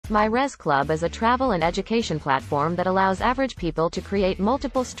myresclub is a travel and education platform that allows average people to create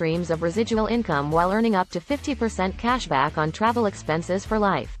multiple streams of residual income while earning up to 50% cashback on travel expenses for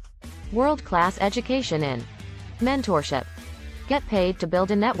life. World-class education in mentorship. Get paid to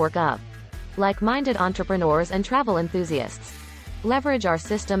build a network of like-minded entrepreneurs and travel enthusiasts. Leverage our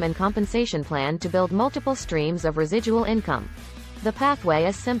system and compensation plan to build multiple streams of residual income. The pathway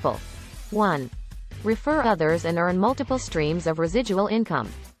is simple. 1. Refer others and earn multiple streams of residual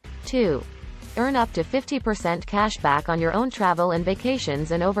income. 2. Earn up to 50% cash back on your own travel and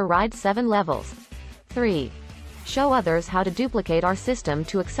vacations and override 7 levels. 3. Show others how to duplicate our system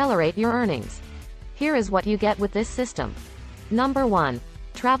to accelerate your earnings. Here is what you get with this system. Number 1.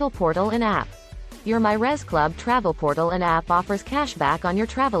 Travel portal and app. Your myresclub travel portal and app offers cash back on your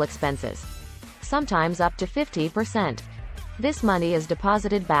travel expenses. Sometimes up to 50%. This money is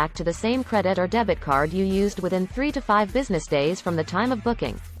deposited back to the same credit or debit card you used within 3 to 5 business days from the time of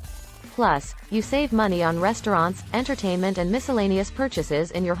booking. Plus, you save money on restaurants, entertainment and miscellaneous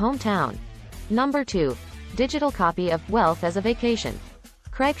purchases in your hometown. Number 2. Digital copy of Wealth as a Vacation.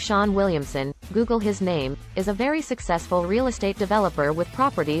 Craig Sean Williamson, Google his name, is a very successful real estate developer with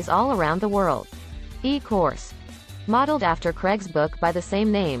properties all around the world. E-course. Modeled after Craig's book by the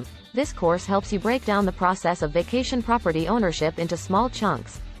same name, this course helps you break down the process of vacation property ownership into small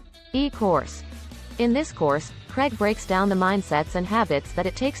chunks. E-course. In this course, Craig breaks down the mindsets and habits that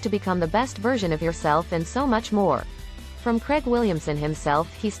it takes to become the best version of yourself and so much more. From Craig Williamson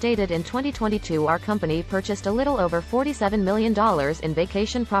himself, he stated in 2022 our company purchased a little over $47 million in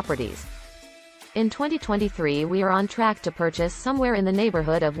vacation properties. In 2023 we are on track to purchase somewhere in the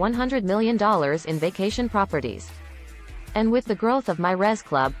neighborhood of $100 million in vacation properties. And with the growth of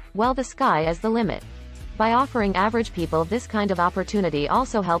myresclub, well, the sky is the limit. By offering average people this kind of opportunity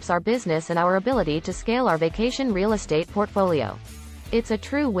also helps our business and our ability to scale our vacation real estate portfolio. It's a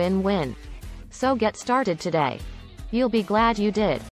true win-win. So get started today. You'll be glad you did.